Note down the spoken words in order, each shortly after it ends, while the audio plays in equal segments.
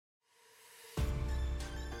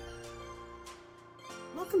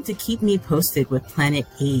welcome to Keep Me Posted with Planet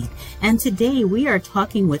Aid. And today we are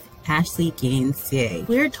talking with Ashley Gaines-Seay.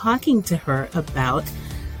 We're talking to her about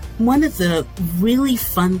one of the really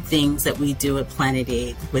fun things that we do at Planet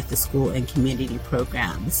Aid with the school and community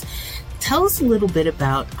programs. Tell us a little bit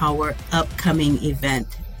about our upcoming event,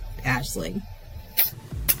 Ashley.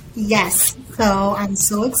 Yes, so I'm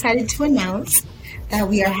so excited to announce that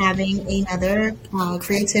we are having another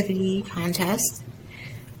creativity contest.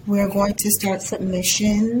 We're going to start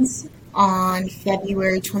submissions on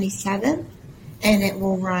February 27th, and it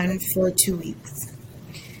will run for 2 weeks.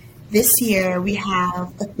 This year we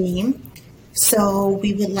have a theme, so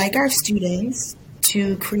we would like our students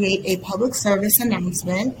to create a public service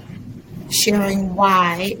announcement sharing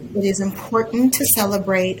why it is important to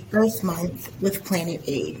celebrate Earth Month with Planet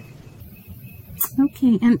Aid.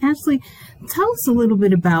 Okay, and Ashley, tell us a little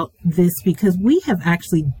bit about this, because we have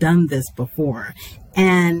actually done this before,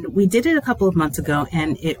 and we did it a couple of months ago,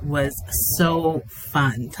 and it was so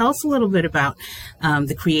fun. Tell us a little bit about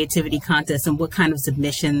the creativity contest and what kind of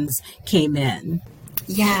submissions came in.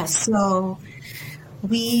 Yeah, so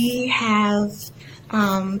we have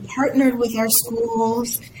partnered with our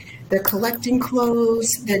schools. They're collecting clothes,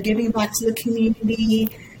 they're giving back to the community,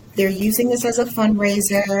 they're using this as a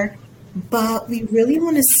fundraiser, but we really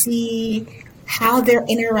want to see how they're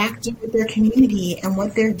interacting with their community and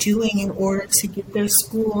what they're doing in order to get their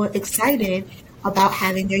school excited about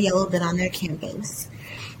having their yellow bin on their campus.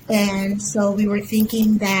 And so we were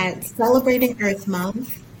thinking that celebrating Earth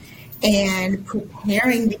Month and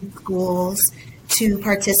preparing these schools to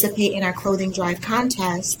participate in our clothing drive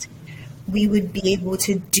contest, we would be able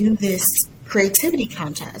to do this creativity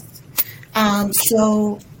contest.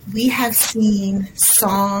 So we have seen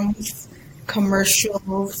songs,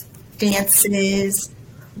 commercials, dances,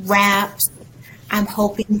 raps. I'm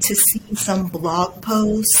hoping to see some blog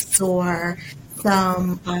posts or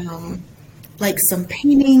some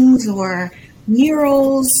paintings or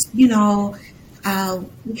murals. We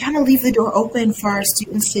kind of leave the door open for our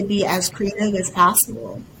students to be as creative as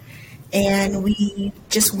possible. And we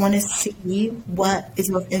just want to see what is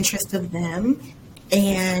of interest of them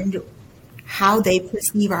and how they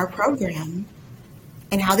perceive our program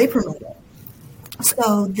and how they promote it.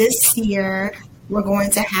 So this year, we're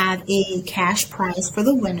going to have a cash prize for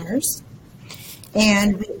the winners.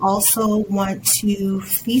 And we also want to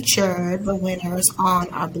feature the winners on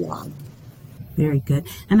our blog. Very good.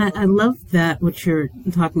 And I love that, what you're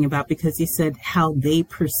talking about, because you said how they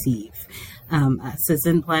perceive us as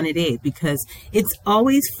in Planet Aid, because it's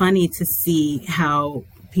always funny to see how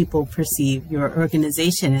people perceive your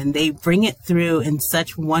organization, and they bring it through in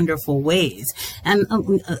such wonderful ways. And, a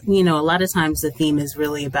lot of times the theme is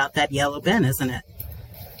really about that yellow bin, isn't it?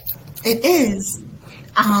 It is.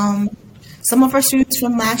 Some of our students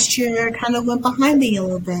from last year kind of went behind the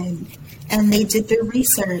yellow bin, and they did their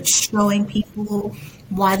research showing people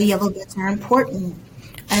why the yellow bins are important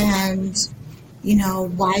and,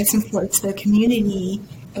 why it's important to the community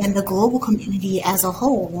and the global community as a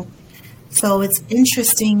whole. So it's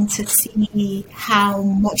interesting to see how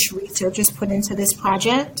much research is put into this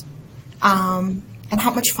project and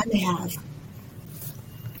how much fun they have.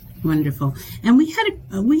 Wonderful. And we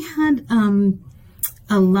had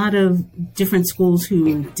a lot of different schools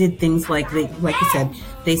who did things like you said,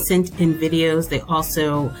 they sent in videos. They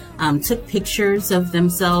also took pictures of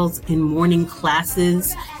themselves in morning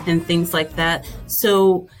classes and things like that.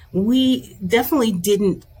 So we definitely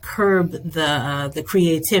didn't curb the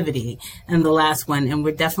creativity in the last one, and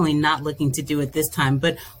we're definitely not looking to do it this time.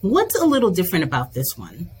 But what's a little different about this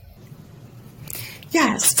one?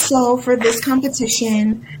 Yes, so for this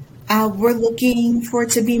competition, we're looking for it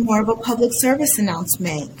to be more of a public service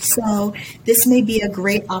announcement. So this may be a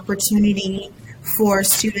great opportunity for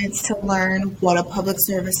students to learn what a public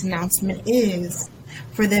service announcement is,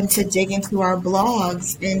 for them to dig into our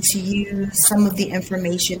blogs and to use some of the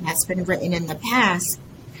information that's been written in the past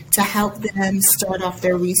to help them start off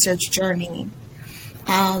their research journey,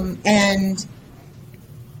 and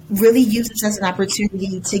really use this as an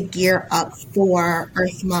opportunity to gear up for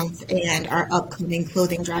Earth Month and our upcoming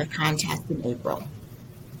clothing drive contest in April.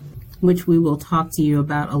 Which we will talk to you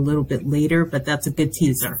about a little bit later, but that's a good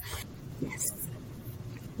teaser. Yes,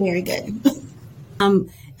 very good.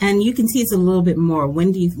 And you can tease a little bit more.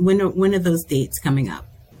 When are those dates coming up?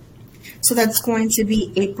 So that's going to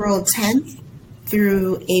be April 10th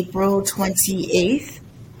through April 28th.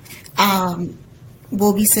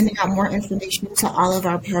 We'll be sending out more information to all of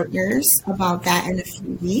our partners about that in a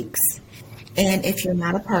few weeks. And if you're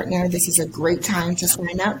not a partner, this is a great time to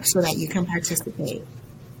sign up so that you can participate.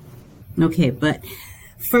 Okay, but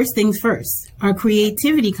first things first, our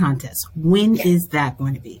creativity contest. When is that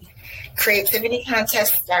going to be? Creativity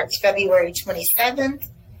contest starts February 27th, and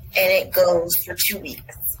it goes for 2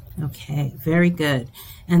 weeks. Okay, very good.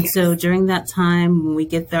 And so during that time, when we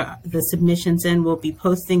get the submissions in, we'll be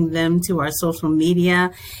posting them to our social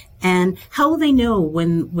media. And how will they know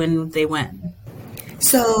when they win?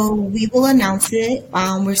 So we will announce it.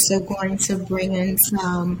 We're still going to bring in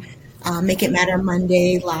some Make It Matter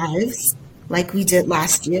Monday lives like we did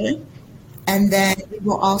last year. And then we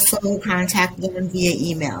will also contact them via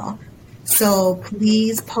email. So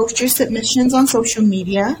please post your submissions on social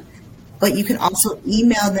media, but you can also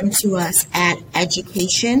email them to us at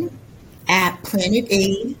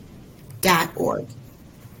education@planetaid.org.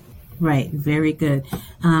 Right, very good.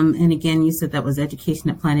 And again, you said that was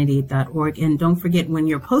education@planetaid.org. And don't forget when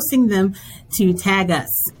you're posting them to tag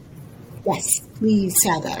us. Yes, please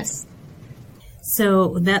tag us.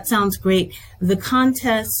 So that sounds great. The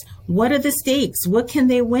contest, what are the stakes? What can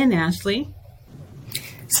they win, Ashley?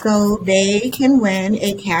 So they can win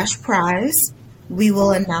a cash prize. We will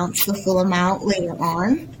announce the full amount later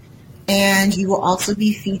on. And you will also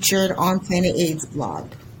be featured on Planet Aid's blog.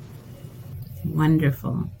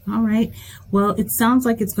 Wonderful. All right. Well, it sounds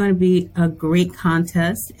like it's going to be a great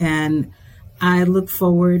contest, and I look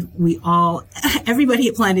forward, everybody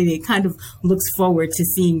at Planet Aid kind of looks forward to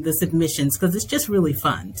seeing the submissions because it's just really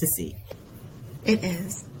fun to see. It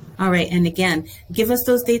is. All right. And again, give us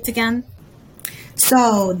those dates again.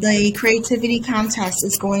 So the creativity contest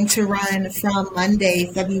is going to run from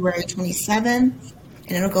Monday, February 27th,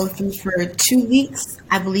 and it'll go through for 2 weeks.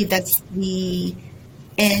 I believe that's the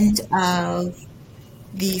end of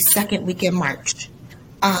the second week in March.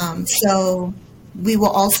 So we will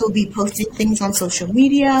also be posting things on social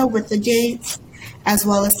media with the dates, as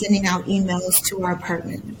well as sending out emails to our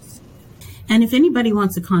partners. And if anybody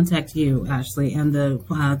wants to contact you, Ashley, and the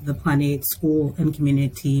Planet Aid School and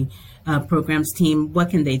Community Programs team, what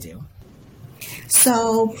can they do?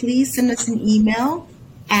 So please send us an email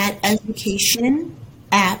at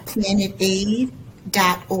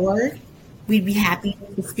education@planetaid.org. We'd be happy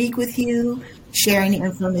to speak with you, share any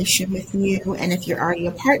information with you, and if you're already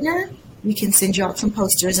a partner, we can send you out some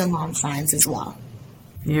posters and lawn signs as well.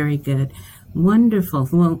 Very good. Wonderful.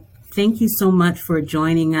 Well, thank you so much for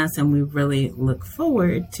joining us, and we really look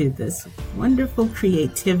forward to this wonderful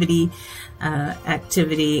creativity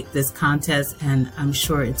activity, this contest, and I'm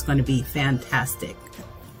sure it's going to be fantastic.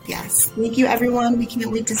 Yes. Thank you, everyone. We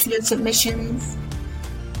can't wait to see your submissions.